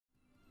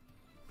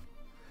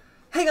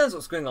Hey guys,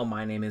 what's going on?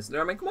 My name is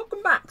Neremik and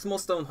welcome back to more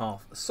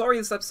Stonehearth. Sorry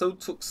this episode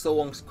took so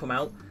long to come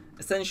out.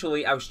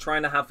 Essentially, I was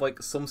trying to have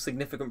like some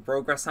significant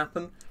progress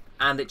happen,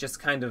 and it just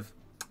kind of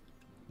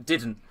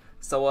didn't.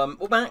 So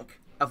we're back.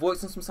 I've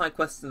worked on some side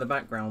quests in the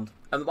background,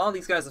 and while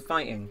these guys are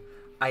fighting,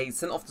 I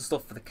sent off the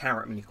stuff for the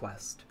carrot mini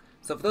quest.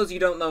 So for those of you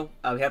who don't know,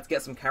 we had to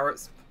get some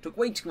carrots. Took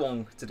way too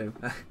long to do.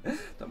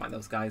 Don't mind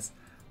those guys.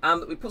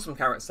 And we put some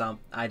carrots out.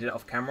 I did it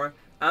off camera,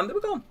 and they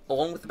were gone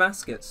along with the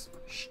baskets.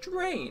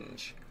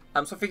 Strange.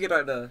 So I figured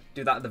I'd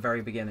do that at the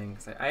very beginning.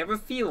 So I have a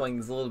feeling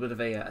there's a little bit of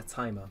a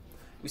timer.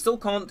 We still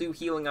can't do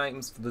healing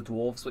items for the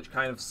dwarves, which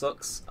kind of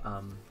sucks.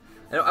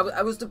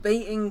 I was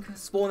debating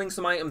spawning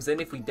some items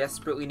in if we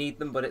desperately need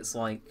them, but it's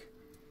like,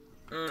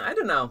 I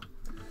don't know.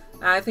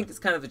 I think it's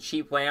kind of a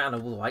cheap way out, and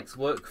I would like to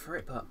work for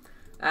it, but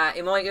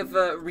in light of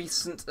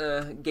recent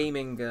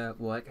gaming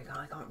work,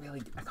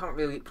 I can't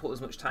really put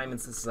as much time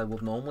into this as I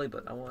would normally.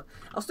 But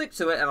I'll stick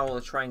to it, and I'll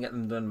try and get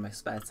them done in my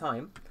spare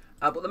time.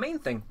 But the main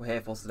thing we're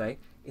here for today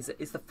is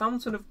the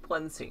Fountain of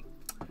Plenty.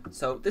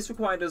 So this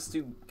required us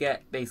to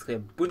get basically a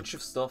bunch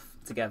of stuff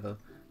together,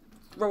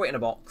 throw it in a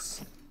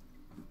box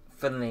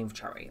for the name of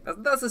charity.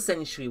 That's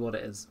essentially what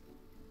it is.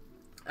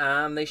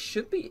 And they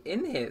should be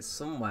in here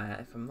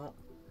somewhere, if I'm not...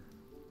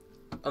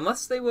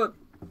 Unless they were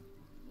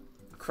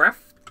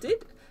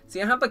crafted?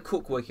 See, I had the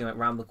cook working like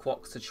round the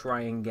clock to try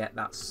and get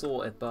that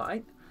sorted,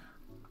 but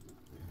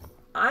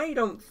I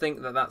don't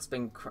think that's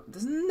been...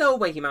 There's no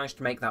way he managed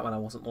to make that when I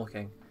wasn't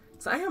looking.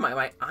 So I had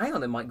my eye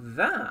on him like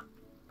that.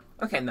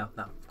 Okay, no,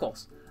 of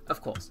course.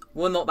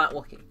 We're not that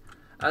lucky.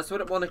 So I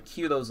don't want to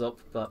queue those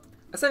up, but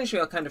essentially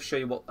I'll kind of show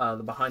you what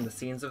the behind the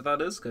scenes of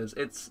that is, because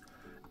it's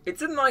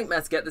a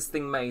nightmare to get this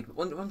thing made.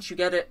 But once you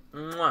get it,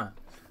 mwah,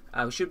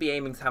 we should be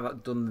aiming to have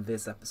that done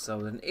this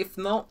episode. And if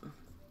not,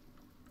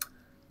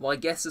 well, I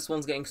guess this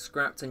one's getting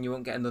scrapped and you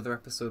won't get another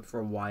episode for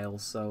a while,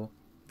 so...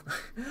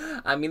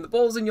 I mean, the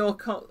ball's in your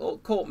court,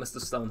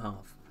 Mr.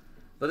 Stonehearth.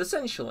 But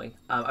essentially,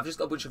 I've just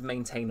got a bunch of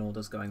maintain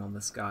orders going on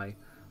this guy.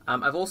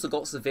 I've also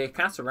got severe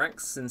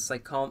cataracts since I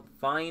can't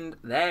find...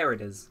 There it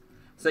is.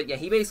 So yeah,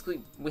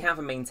 we have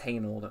a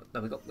maintain order.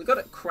 No, we got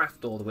a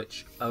craft order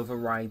which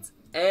overrides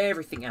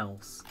everything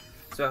else.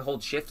 So I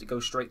hold shift, it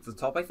goes straight to the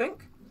top, I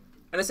think.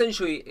 And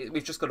essentially,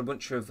 we've just got a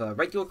bunch of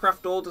regular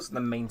craft orders and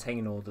then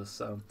maintain orders.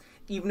 So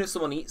even if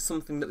someone eats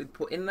something that we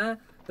put in there,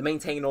 the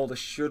maintain order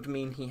should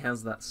mean he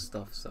has that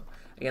stuff. So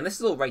again, this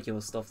is all regular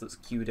stuff that's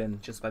queued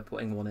in just by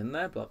putting one in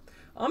there, but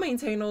our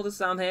maintain orders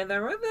down here,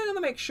 they're going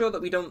to make sure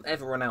that we don't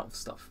ever run out of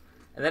stuff.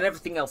 And then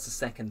everything else is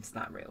second to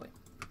that, really.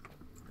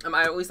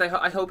 At least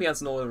I hope he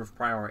has an order of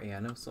priority. I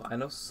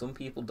know some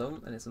people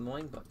don't, and it's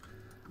annoying, but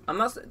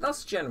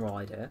that's the general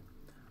idea.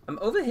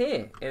 Over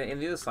here, in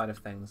the other side of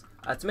things,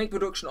 to make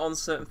production on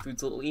certain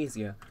foods a little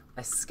easier,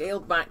 I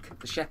scaled back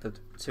the shepherd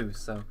too.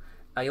 So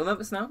you'll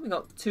notice now, we've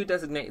got 2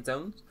 designated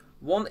zones.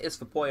 One is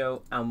for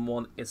pollo, and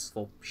one is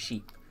for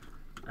sheep.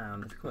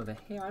 And if you come over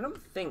here, I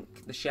don't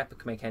think the shepherd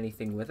can make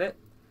anything with it.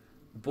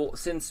 But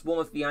since one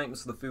of the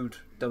items for the food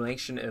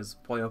donation is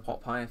pollo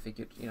pot pie, I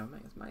figured, you know,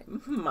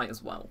 might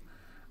as well.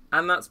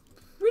 And that's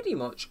pretty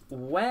much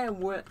where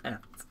we're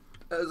at.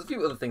 There's a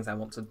few other things I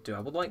want to do. I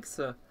would like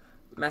to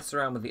mess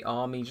around with the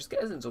army, just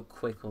get us into a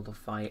quick little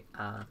fight.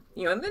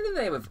 You know, and then in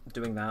the name of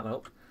doing that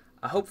up,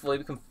 hopefully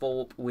we can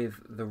follow up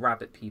with the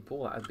rabbit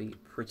people. That would be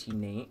pretty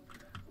neat.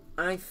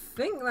 I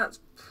think that's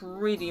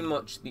pretty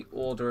much the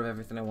order of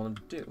everything I want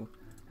to do.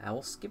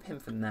 We'll skip him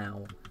for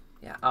now.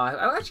 Yeah,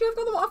 actually,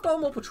 I've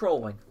got more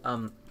patrolling.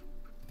 I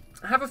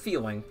have a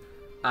feeling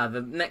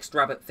the next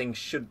rabbit thing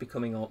should be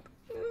coming up.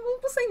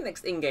 We'll say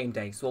next in-game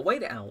day, so we'll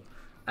wait it out.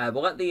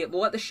 We'll let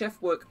the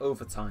chef work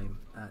overtime.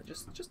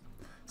 Just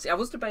see. I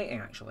was debating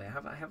actually. I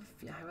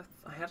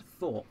had a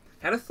thought,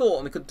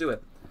 and we could do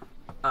it.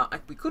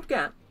 We could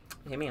get,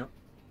 hear me out,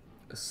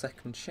 a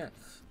second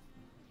chef.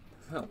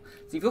 Well,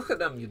 so if you look at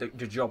them,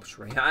 your job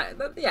tree.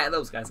 Yeah,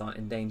 those guys aren't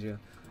in danger.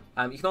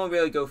 You can only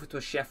really go to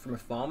a chef from a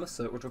farmer,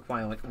 so it would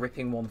require like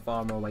ripping one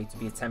farmer away to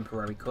be a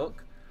temporary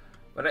cook.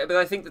 But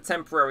I think the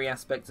temporary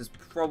aspect is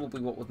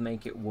probably what would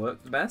make it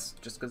work the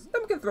best, just because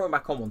then we can throw it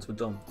back on once we're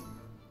done.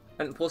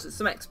 And plus, it's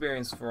some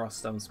experience for our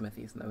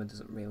stonesmithies, and no one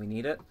doesn't really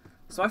need it.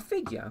 So I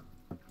figure,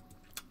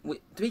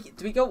 do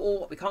we go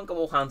all? We can't go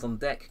all hands on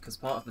deck because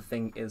part of the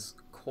thing is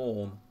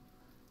corn.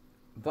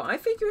 But I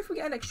figure if we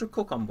get an extra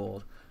cook on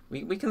board,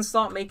 we can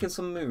start making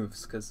some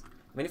moves because.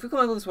 I mean, if we come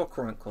over to our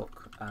current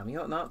cook,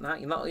 you're not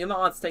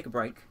allowed to take a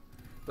break.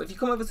 But if you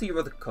come over to your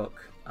other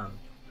cook,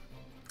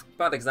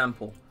 bad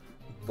example.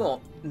 But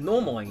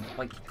normally,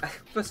 like,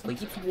 first of all, he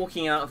keeps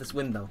walking out of this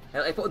window.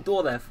 I put a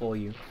door there for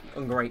you,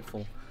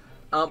 ungrateful.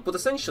 But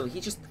essentially,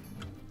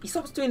 he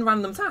stops doing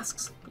random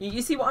tasks.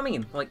 You see what I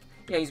mean? Like,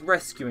 yeah, he's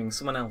rescuing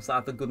someone else out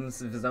of the goodness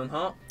of his own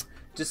heart.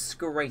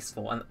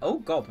 Disgraceful. And oh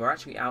god, we're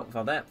actually out of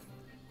our depth.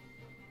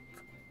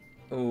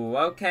 Oh,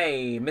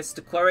 okay,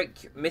 Mr.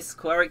 Cleric, Miss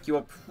Cleric, you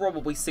are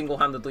probably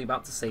single-handedly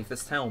about to save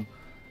this town.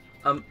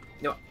 You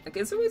know,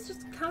 okay, so it's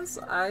just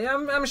cancel.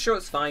 I'm sure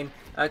it's fine.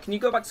 Can you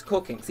go back to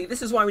cooking? See,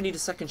 this is why we need a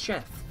second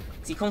chef.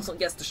 Because he constantly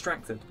gets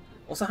distracted.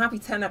 Also, happy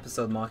 10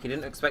 episode mark. You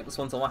didn't expect this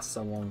one to last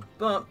so long.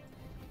 But,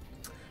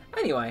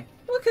 anyway,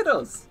 look at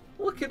us.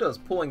 Look at us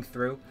pulling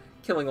through,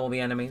 killing all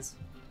the enemies.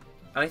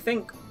 And I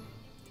think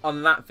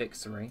on that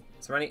victory,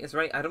 is there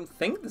any, I don't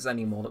think there's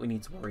any more that we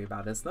need to worry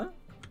about, is there?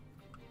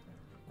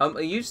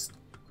 Are you just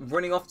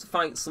running off to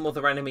fight some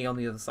other enemy on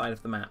the other side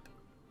of the map?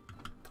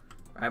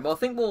 Right, well, I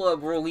think we'll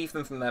relieve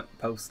them from their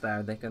post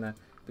there. We can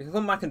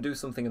come back and do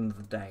something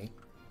another day.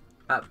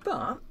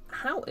 But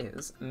how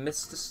is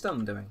Mr.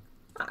 Stone doing?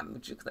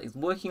 He's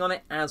working on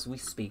it as we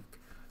speak.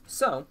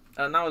 So,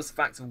 now is the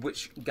fact of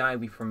which guy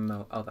we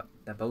promote. Oh,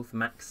 they're both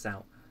maxed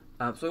out.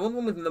 So I want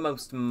one with the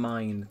most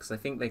mind, because I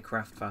think they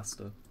craft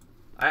faster.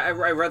 I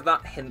read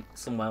that hint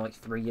somewhere like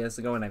 3 years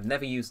ago, and I've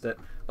never used it,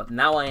 but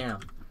now I am.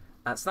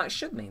 So that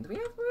should mean, do we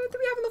have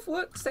enough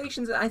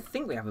workstations? I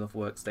think we have enough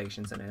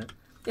workstations in here.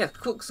 Yeah,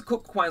 cook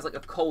requires like a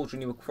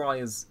cauldron, it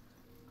requires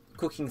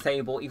cooking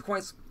table, it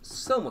requires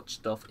so much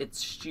stuff,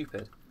 it's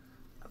stupid.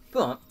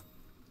 But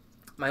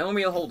my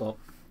only real hold up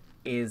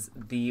is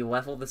the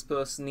level this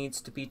person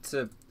needs to be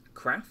to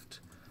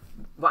craft.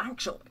 But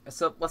actually,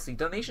 so let's see,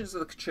 donations to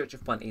the Church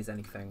of Plenty is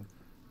anything.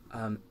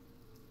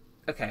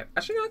 Okay,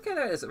 actually, okay,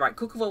 that is right.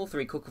 Cook of level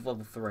 3, cook of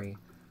level 3,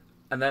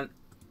 and then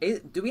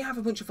do we have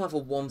a bunch of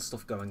level 1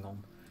 stuff going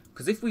on?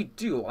 Because if we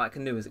do, what I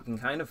can do is it can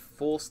kind of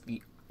force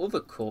the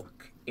other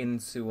cook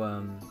into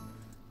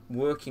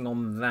working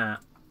on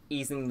that,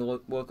 easing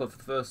the work of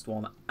the first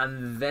one,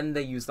 and then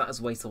they use that as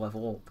a way to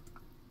level up.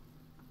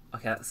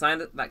 Okay,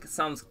 that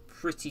sounds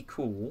pretty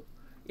cool.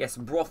 Yes,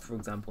 broth, for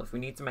example. If we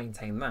need to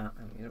maintain that,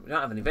 I mean, we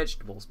don't have any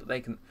vegetables, but they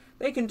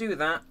can do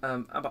that.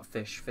 How about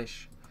fish?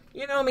 Fish.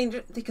 You know, I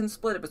mean, they can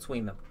split it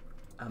between them.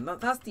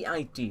 That's the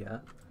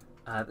idea.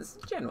 This is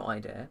the general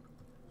idea.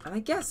 And I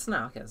guess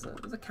now, okay, so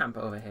there's a camp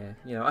over here.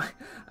 You know,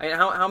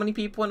 how many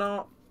people in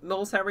our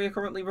military are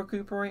currently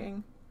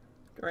recuperating?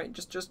 Right,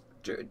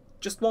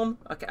 just one.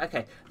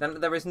 Okay.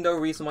 Then there is no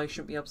reason why you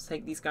shouldn't be able to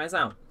take these guys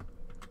out.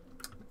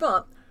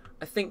 But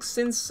I think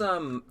since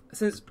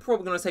it's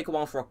probably going to take a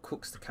while for our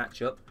cooks to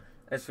catch up,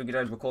 I just figured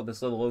I'd record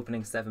this little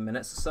opening 7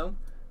 minutes or so.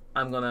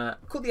 I'm gonna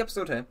cut the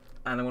episode here,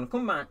 and I'm gonna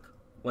come back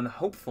when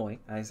hopefully,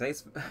 I say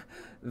it's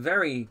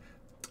very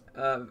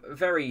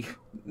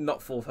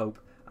not full of hope.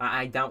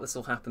 I doubt this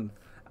will happen,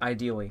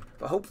 ideally,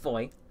 but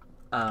hopefully,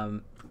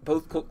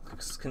 both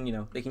cooks can, you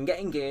know, they can get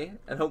in gear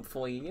and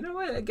hopefully, you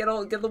know,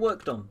 get the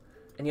work done.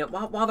 And you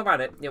know, while they're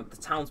at it, you know, the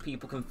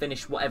townspeople can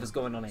finish whatever's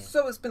going on here.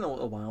 So it's been a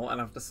little while,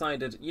 and I've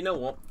decided, you know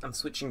what, I'm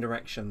switching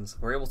directions.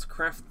 We're able to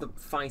craft the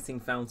fighting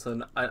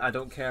fountain. I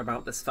don't care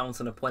about this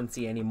fountain of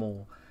plenty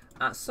anymore.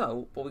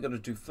 So what we got to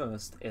do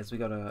first is we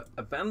got to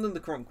abandon the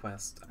current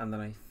quest, and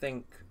then I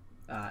think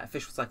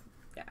officials like,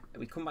 yeah,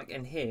 we come back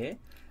in here.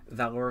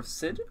 Valor of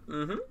Sid.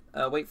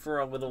 Wait for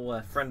our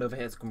little friend over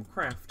here to come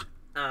craft.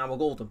 And we're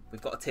golden.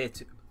 We've got a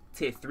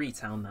tier 3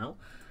 town now,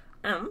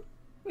 and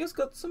we just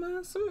got some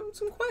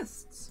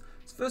quests.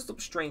 So first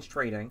up, strange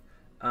trading.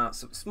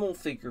 Some small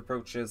figure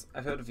approaches.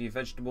 I've heard of your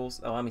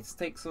vegetables. Allow me to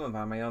take some, and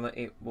by my honour,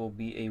 it will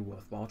be a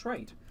worthwhile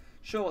trade.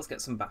 Sure, let's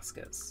get some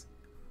baskets.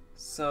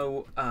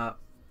 So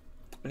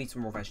we need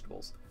some raw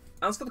vegetables.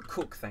 As for the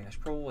cook thing, I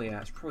should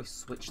probably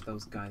switch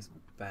those guys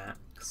back.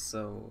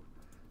 So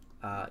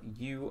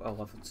you are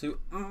level 2.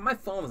 My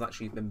farm has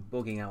actually been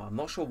bugging out. I'm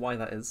not sure why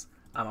that is.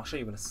 I'll show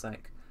you in a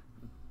sec.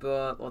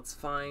 But let's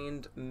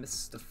find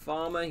Mr.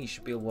 Farmer. He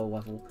should be a low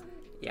level.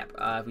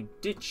 Yep. We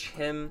ditch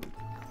him.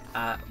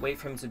 Wait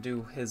for him to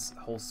do his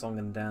whole song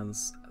and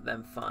dance.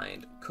 Then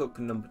find cook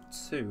number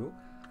 2.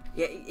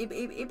 Yeah,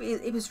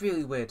 it was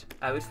really weird.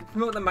 If we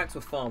promote them back to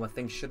a farmer,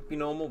 things should be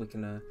normal. We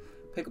can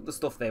pick up the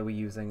stuff they were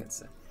using. It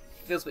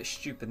feels a bit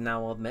stupid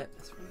now, I'll admit.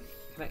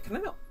 Can I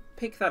not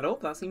pick that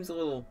up? That seems a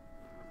little...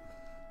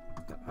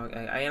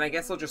 Okay, and I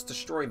guess I'll just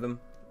destroy them.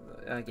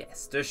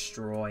 Yes,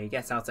 destroy.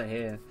 Get out of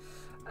here.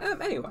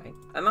 Anyway,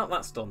 and now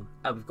that's done.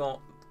 We've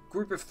got a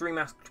group of 3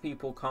 masked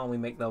people calmly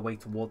make their way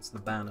towards the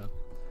banner.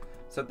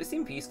 So they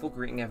seem peaceful,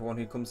 greeting everyone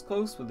who comes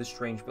close with a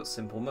strange but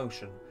simple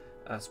motion.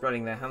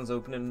 Spreading their hands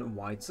open in a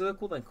wide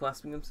circle, then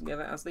clasping them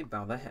together as they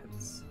bow their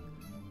heads.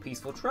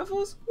 Peaceful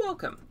travellers,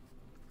 welcome!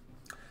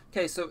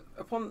 Okay, so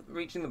upon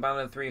reaching the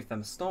banner, the 3 of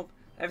them stop.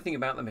 Everything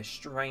about them is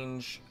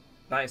strange.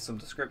 That is some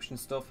description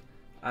stuff.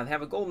 They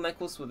have a gold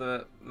necklace with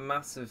a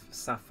massive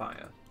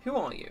sapphire. Who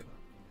are you?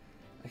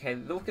 Okay,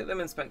 look at them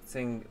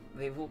inspecting.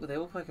 They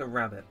look like a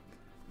rabbit.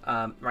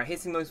 Right,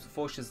 hitting those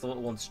forces the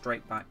little one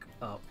straight back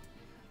up.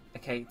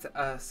 Okay,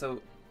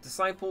 so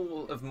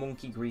disciple of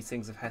monkey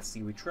greetings of Hesse,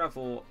 we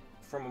travel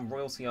from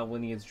royalty our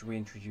lineage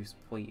reintroduce,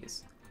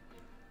 please.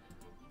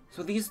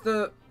 So these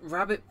the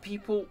rabbit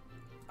people.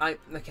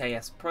 Okay,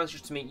 yes. Pleasure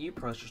to meet you.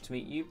 Pleasure to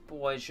meet you.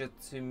 Pleasure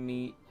to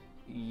meet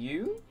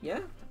you.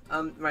 Yeah.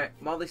 Right.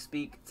 While they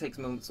speak, it takes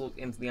a moment to look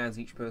into the eyes of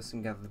each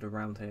person gathered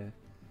around here.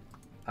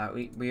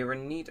 We are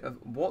in need of.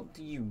 What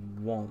do you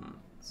want?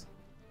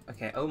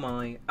 Okay. Oh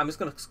my. I'm just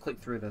gonna click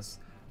through this.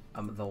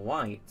 The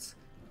light.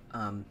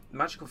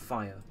 Magical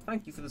fire.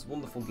 Thank you for this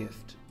wonderful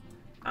gift.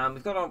 And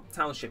we've got our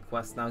township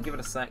quest now. Give it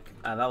a sec.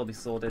 That'll be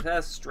sorted.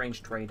 There's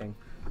strange trading.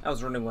 I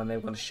was wondering when they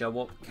were going to show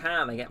up.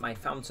 Can I get my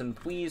fountain,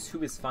 please?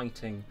 Who is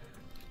fighting?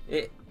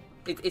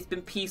 It's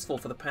been peaceful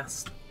for the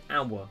past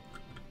hour.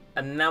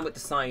 And now it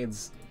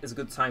decides it's a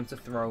good time to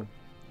throw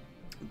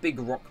big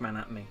rockman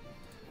at me.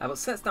 But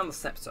sets down the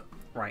scepter.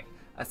 Right.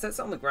 Sets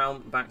it on the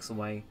ground, backs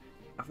away.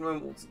 After a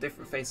moment, walks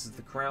different faces of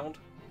the crowd.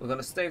 We're going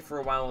to stay for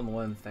a while and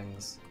learn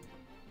things.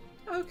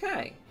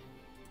 Okay.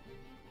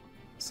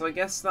 So I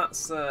guess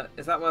that's,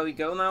 is that where we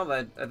go now?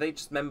 Are they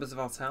just members of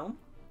our town?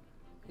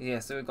 Yeah,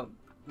 so we've got,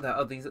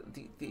 these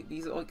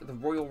are like the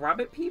royal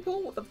rabbit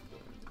people? What the...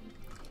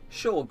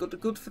 Sure,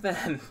 good for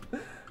them.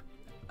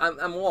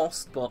 I'm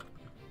lost, but...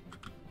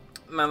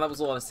 Man, that was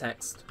a lot of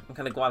text. I'm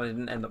kind of glad I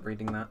didn't end up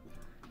reading that.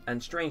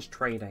 And strange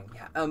trading.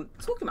 Yeah,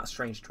 talking about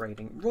strange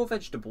trading. Raw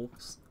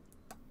vegetables.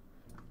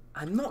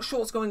 I'm not sure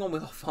what's going on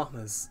with our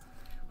farmers.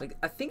 Like,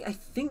 I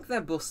think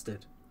they're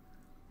busted.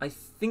 I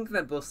think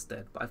they're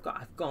busted, but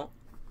I've got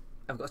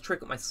a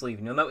trick up my sleeve,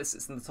 and you'll notice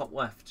it's in the top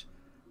left.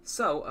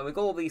 So, and we've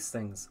got all these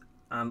things,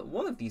 and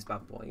one of these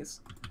bad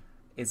boys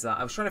is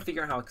I was trying to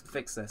figure out how I could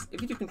fix this.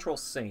 If you do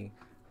Control-C,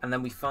 and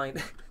then we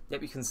find,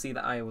 yep, you can see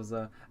that I was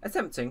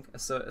attempting a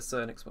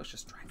certain, let's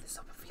just drive this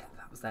up, I forget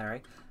that was there, eh?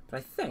 But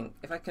I think,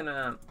 if I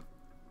can,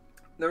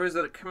 there is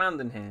a command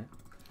in here.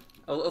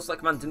 Also, that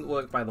command didn't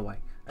work, by the way.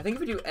 I think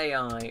if we do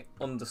AI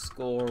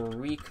 _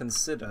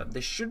 reconsider,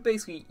 this should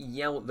basically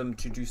yell at them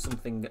to do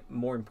something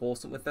more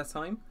important with their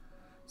time.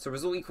 So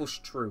result equals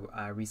true,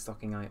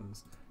 restocking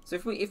items. So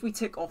if we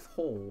tick off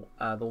haul,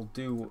 they'll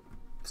do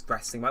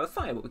resting by the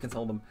fire, but we can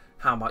tell them,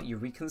 how about you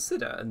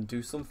reconsider and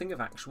do something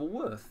of actual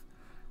worth?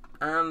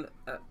 And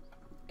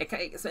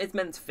it's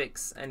meant to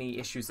fix any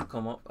issues that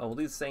come up. We'll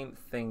do the same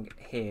thing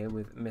here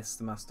with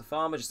Mr. Master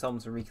Farmer, just tell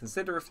them to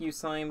reconsider a few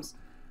times,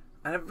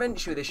 and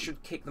eventually this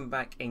should kick them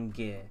back in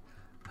gear.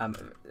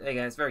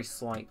 Again, it's very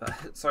slight,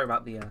 but sorry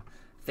about the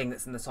thing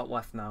that's in the top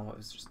left now. It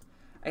was just...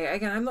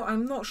 Again,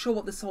 I'm not sure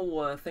what this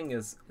whole thing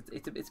is.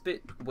 It's a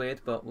bit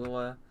weird, but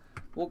we'll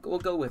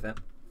go with it.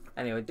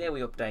 Anyway,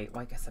 daily update.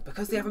 Like I said,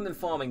 because they haven't been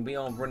farming, we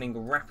are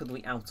running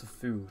rapidly out of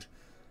food,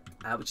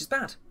 which is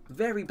bad,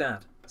 very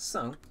bad.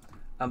 So,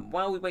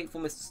 while we wait for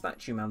Mr.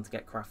 Statue Man to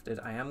get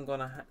crafted, I am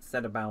gonna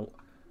set about.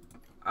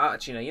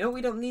 Actually, no, you know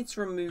we don't need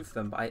to remove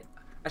them, but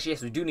actually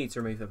yes, we do need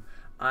to remove them.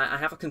 I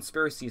have a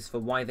conspiracy as for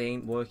why they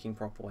ain't working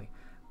properly,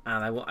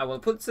 and I will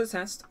put it to the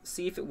test,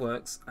 see if it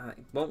works.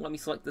 It won't let me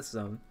select this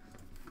zone.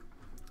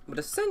 But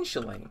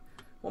essentially,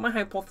 what my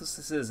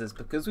hypothesis is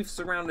because we've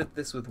surrounded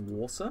this with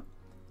water,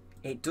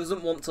 it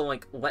doesn't want to,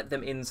 like, let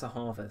them into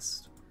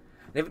harvest.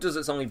 And if it does,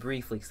 it's only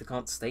briefly, because they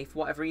can't stay for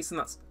whatever reason.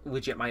 That's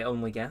legit my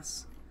only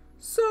guess.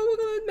 So we're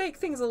going to make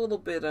things a little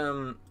bit,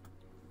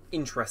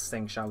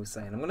 interesting, shall we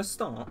say. And I'm going to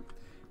start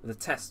with a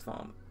test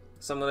farm.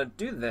 So I'm going to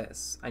do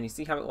this, and you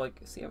see how it,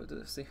 like, see how it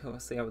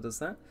does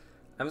that?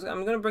 I'm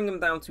going to bring them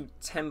down to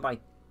 10 by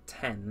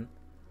 10.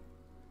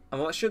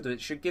 And what it should do,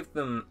 it should give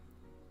them...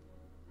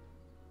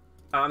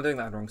 I'm doing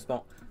that in the wrong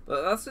spot,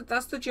 but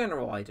that's the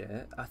general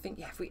idea. I think,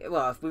 yeah, if we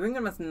bring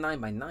them as 9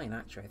 by 9,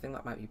 actually, I think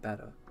that might be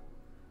better.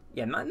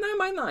 Yeah, 9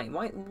 by 9.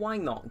 Why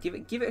not? Give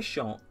it a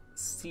shot.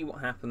 See what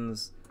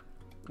happens.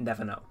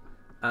 Never know.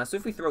 So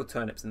if we throw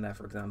turnips in there,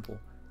 for example,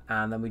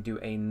 and then we do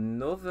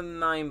another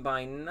 9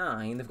 by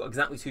 9, they've got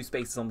exactly 2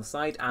 spaces on the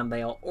side, and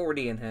they are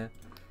already in here.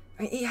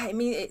 Yeah, I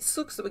mean, it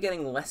sucks that we're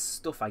getting less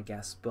stuff, I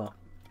guess, but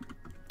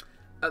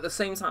at the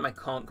same time, I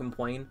can't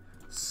complain.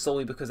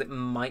 Solely because it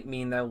might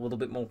mean they're a little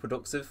bit more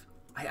productive.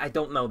 I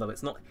don't know though.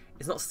 It's not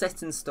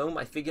set in stone.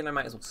 But I figured I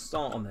might as well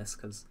start on this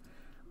because,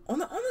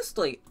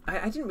 honestly,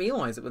 I didn't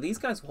realise it, but these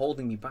guys were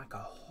holding me back a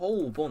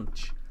whole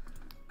bunch.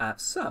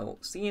 So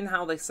seeing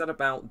how they set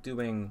about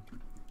doing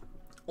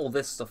all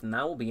this stuff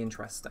now will be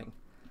interesting.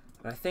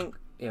 But I think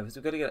because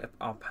we've got to get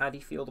our paddy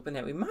field up in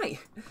here. We might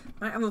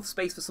have enough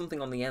space for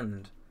something on the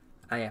end.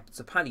 Yeah, it's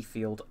a paddy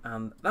field,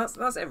 and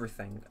that's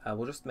everything.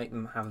 We'll just make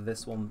them have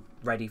this one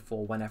ready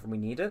for whenever we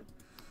need it.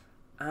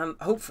 And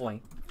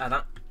hopefully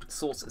that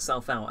sorts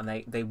itself out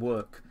and they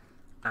work.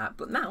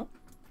 But now,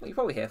 what you're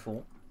probably here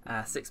for,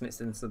 6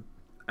 minutes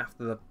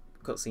after the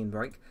cutscene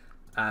break,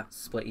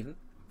 split even,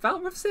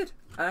 Valor of Sid.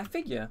 I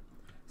figure,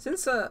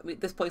 since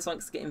this place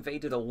likes to get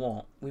invaded a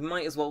lot, we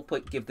might as well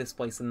give this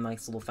place a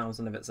nice little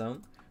fountain of its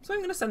own. So I'm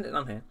going to send it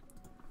down here.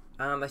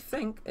 And I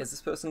think, is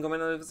this person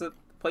coming over to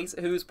place?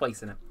 Who's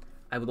placing it?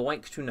 I would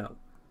like to know.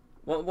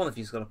 One of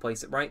you's got to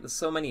place it, right? There's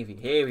so many of you.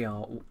 Here we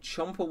are.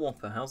 Chomper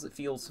Whopper. How's it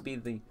feel to be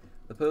the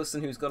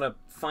person who's going to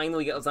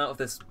finally get us out of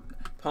this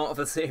part of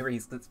the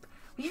series?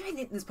 We've been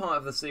in this part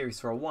of the series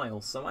for a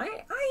while, so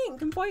I ain't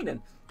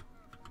complaining.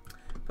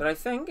 But I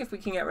think if we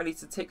can get ready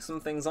to tick some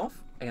things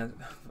off, again,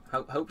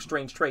 hope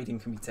strange trading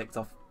can be ticked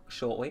off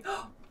shortly.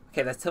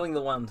 Okay, they're tilling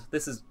the land.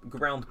 This is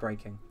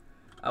groundbreaking.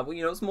 Well,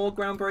 you know what's more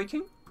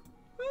groundbreaking?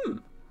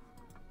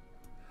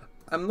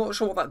 I'm not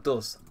sure what that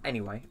does.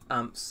 Anyway,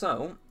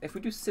 so if we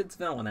do Sid's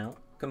Valor now,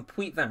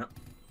 complete that.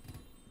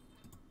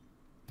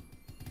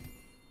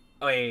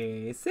 Oh,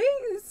 see?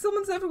 It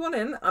summons everyone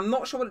in. I'm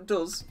not sure what it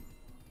does,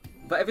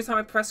 But every time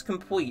I press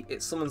complete,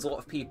 it summons a lot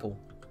of people.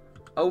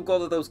 Oh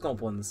god, are those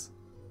goblins?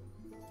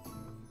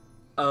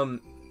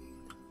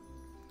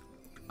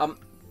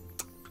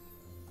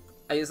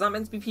 Is that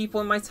meant to be people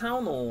in my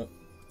town, or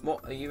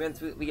what? Are you meant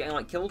to be getting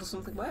like killed or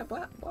something? Where?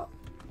 What?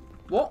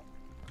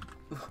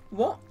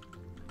 What?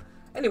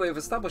 Anyway, we've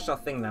established our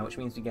thing now, which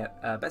means we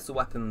get better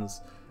weapons,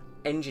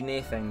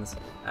 engineer things,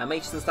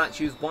 mages and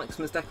statues,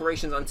 blacksmiths,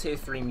 decorations, and tier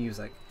 3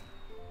 music.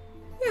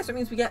 Yeah, so it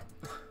means we get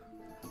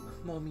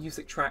more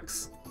music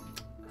tracks.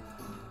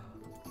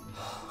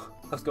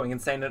 I was going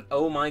insane, and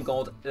oh my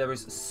god, there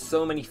is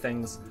so many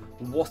things.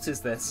 What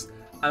is this?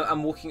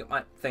 I'm looking at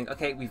my thing.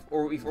 Okay, we've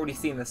already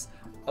seen this.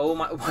 Oh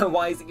my,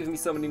 why is it giving me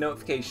so many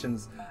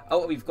notifications?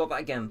 Oh, we've got that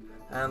again.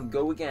 And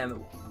go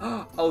again.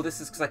 Oh,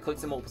 this is because I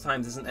clicked it multiple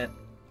times, isn't it?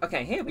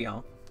 Okay, here we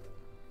are.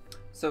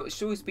 So it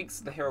surely speaks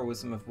to the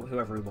heroism of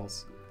whoever he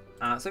was.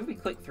 So if we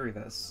click through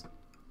this,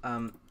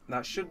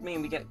 that should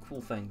mean we get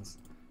cool things.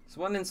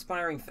 So one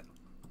inspiring thing.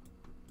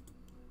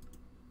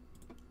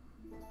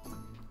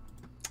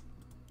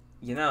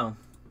 You know,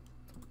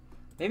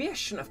 maybe I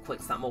shouldn't have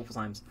clicked that multiple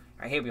times.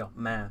 Alright, here we are.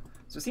 Meh.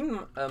 So it seems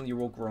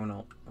you're all grown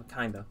up, or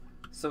kinda.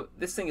 So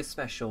this thing is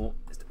special.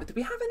 Do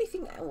we have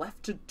anything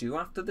left to do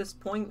after this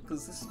point?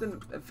 Because this has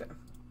been...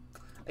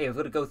 Hey, I've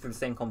got to go through the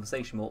same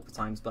conversation multiple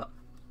times, but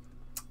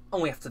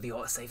only after the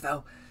autosave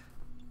though.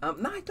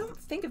 No, I don't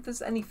think if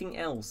there's anything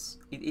else.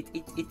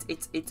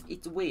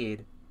 It's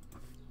weird.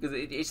 Because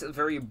it's a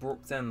very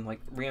abrupt end,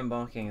 like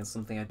re-embarking is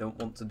something I don't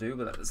want to do,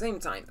 but at the same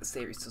time the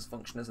series does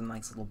function as a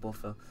nice little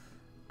buffer.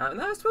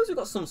 Now I suppose we've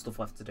got some stuff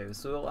left to do,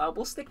 so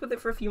we'll stick with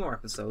it for a few more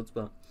episodes,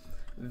 but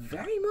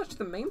very much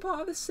the main part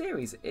of this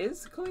series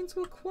is coming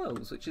to a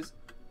close, which is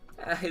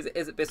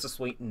it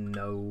bittersweet?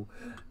 No.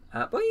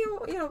 But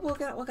you know, we'll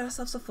get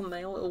ourselves a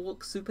thumbnail. It'll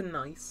look super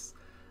nice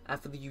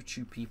for the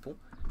YouTube people.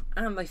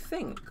 And I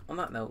think on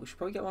that note, we should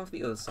probably get one for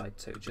the other side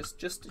too, just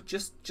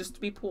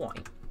to be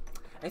polite.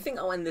 I think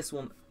I'll end this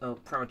one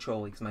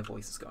prematurely because my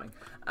voice is going.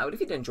 But if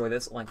you did enjoy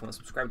this, like, comment,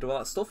 subscribe, do all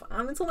that stuff.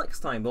 And until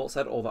next time, but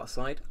said all that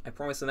aside, I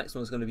promise the next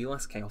one is going to be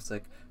less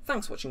chaotic.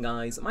 Thanks for watching,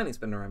 guys. My name's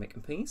been Neremik,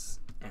 and peace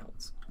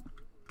out.